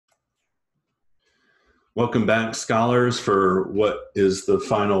Welcome back, scholars, for what is the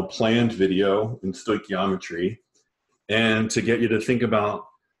final planned video in stoichiometry. And to get you to think about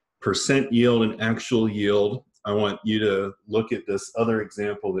percent yield and actual yield, I want you to look at this other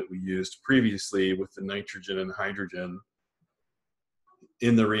example that we used previously with the nitrogen and hydrogen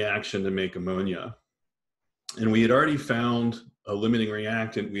in the reaction to make ammonia. And we had already found a limiting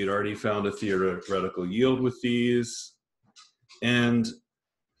reactant. We had already found a theoretical yield with these. And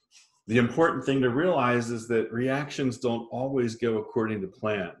the important thing to realize is that reactions don't always go according to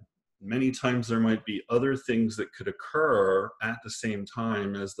plan. Many times there might be other things that could occur at the same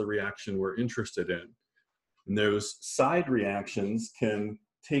time as the reaction we're interested in. And those side reactions can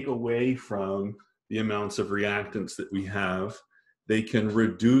take away from the amounts of reactants that we have. They can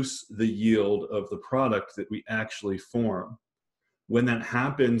reduce the yield of the product that we actually form. When that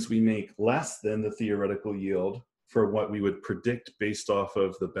happens, we make less than the theoretical yield for what we would predict based off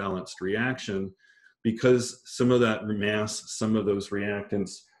of the balanced reaction, because some of that mass, some of those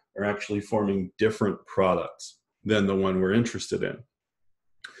reactants are actually forming different products than the one we're interested in.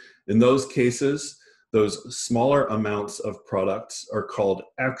 In those cases, those smaller amounts of products are called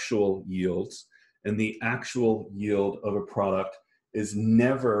actual yields, and the actual yield of a product is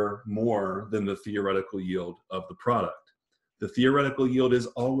never more than the theoretical yield of the product. The theoretical yield is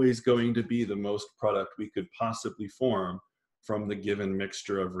always going to be the most product we could possibly form from the given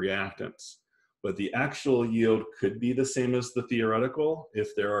mixture of reactants. But the actual yield could be the same as the theoretical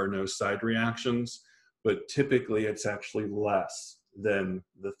if there are no side reactions, but typically it's actually less than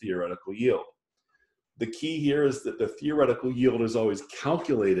the theoretical yield. The key here is that the theoretical yield is always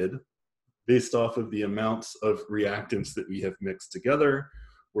calculated based off of the amounts of reactants that we have mixed together,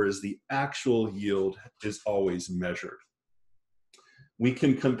 whereas the actual yield is always measured. We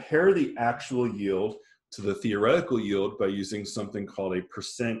can compare the actual yield to the theoretical yield by using something called a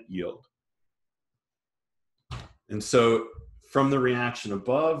percent yield. And so from the reaction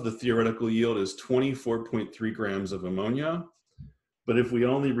above, the theoretical yield is 24.3 grams of ammonia. But if we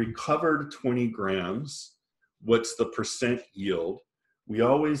only recovered 20 grams, what's the percent yield? We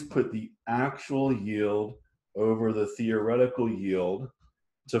always put the actual yield over the theoretical yield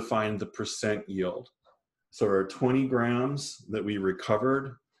to find the percent yield. So our 20 grams that we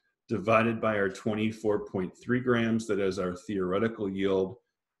recovered divided by our 24.3 grams, that is our theoretical yield,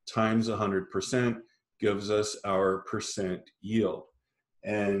 times 100% gives us our percent yield.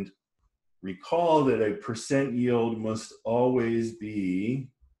 And recall that a percent yield must always be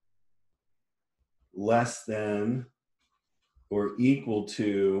less than or equal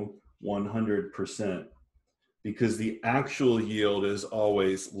to 100%. Because the actual yield is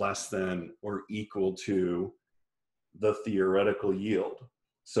always less than or equal to the theoretical yield.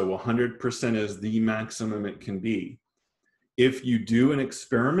 So 100% is the maximum it can be. If you do an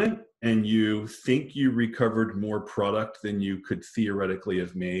experiment and you think you recovered more product than you could theoretically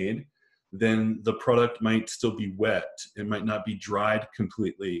have made, then the product might still be wet. It might not be dried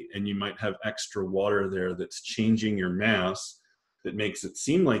completely, and you might have extra water there that's changing your mass, that makes it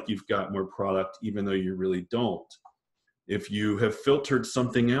seem like you've got more product even though you really don't. If you have filtered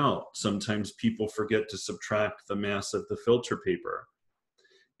something out, sometimes people forget to subtract the mass of the filter paper.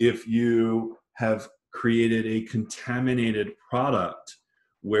 If you have created a contaminated product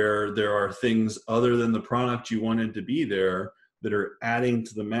where there are things other than the product you wanted to be there that are adding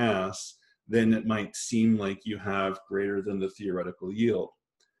to the mass, then it might seem like you have greater than the theoretical yield.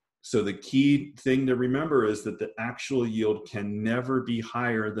 So the key thing to remember is that the actual yield can never be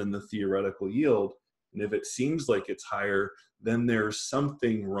higher than the theoretical yield. And if it seems like it's higher, then there's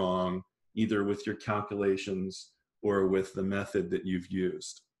something wrong, either with your calculations or with the method that you've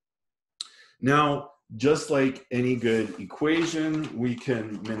used. Now, just like any good equation, we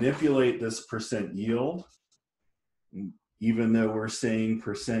can manipulate this percent yield. Even though we're saying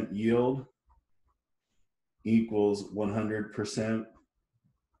percent yield equals 100%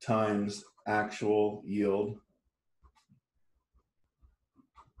 times actual yield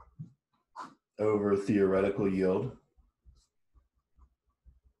over theoretical yield,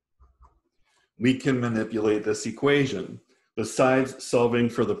 we can manipulate this equation. Besides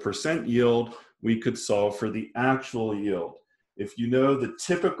solving for the percent yield, we could solve for the actual yield. If you know the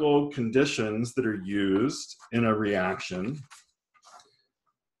typical conditions that are used in a reaction,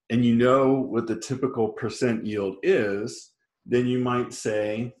 and you know what the typical percent yield is, then you might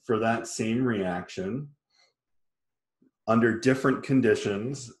say for that same reaction, under different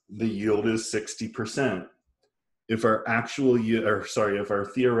conditions, the yield is 60%. If our actual yield, if our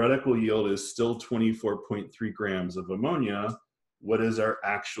theoretical yield is still 24.3 grams of ammonia, what is our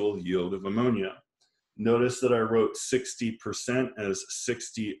actual yield of ammonia? Notice that I wrote 60% as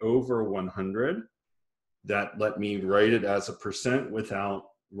 60 over 100. that let me write it as a percent without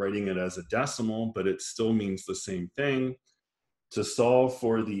writing it as a decimal, but it still means the same thing. To solve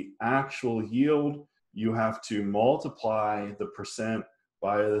for the actual yield, you have to multiply the percent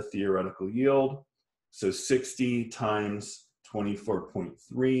by the theoretical yield. So 60 times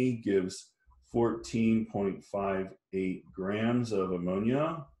 24.3 gives 14.58 grams of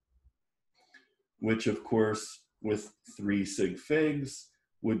ammonia, which of course with 3 sig figs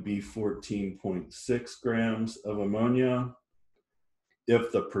would be 14.6 grams of ammonia.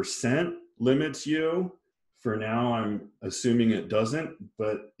 If the percent limits you, for now I'm assuming it doesn't,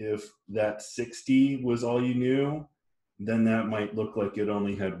 but if that 60 was all you knew, then that might look like it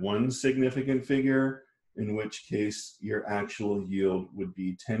only had one significant figure, in which case your actual yield would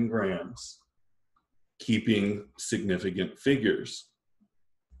be 10 grams, keeping significant figures.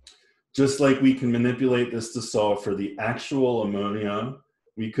 Just like we can manipulate this to solve for the actual ammonia,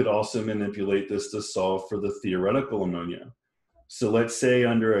 we could also manipulate this to solve for the theoretical ammonia. So let's say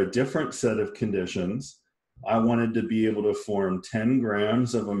under a different set of conditions, I wanted to be able to form 10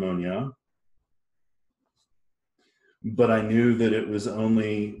 grams of ammonia, but I knew that it was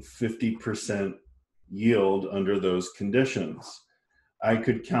only 50% yield under those conditions. I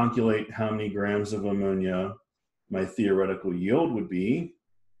could calculate how many grams of ammonia my theoretical yield would be.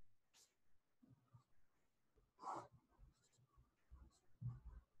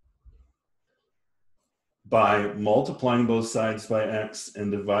 By multiplying both sides by x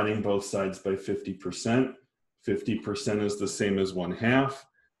and dividing both sides by 50%. 50% is the same as 1/2.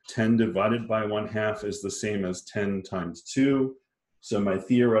 10 divided by 1/2 is the same as 10 times 2. So my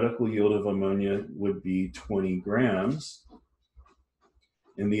theoretical yield of ammonia would be 20 grams.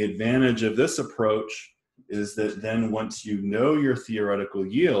 And the advantage of this approach is that then once you know your theoretical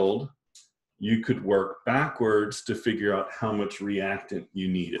yield, you could work backwards to figure out how much reactant you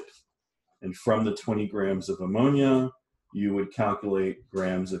needed. And from the 20 grams of ammonia, you would calculate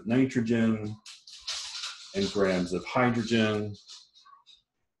grams of nitrogen and grams of hydrogen.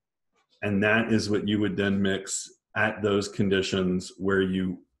 And that is what you would then mix at those conditions where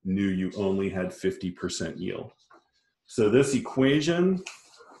you knew you only had 50% yield. So this equation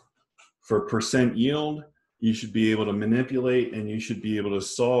for percent yield, you should be able to manipulate, and you should be able to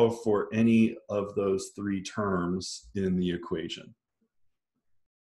solve for any of those three terms in the equation.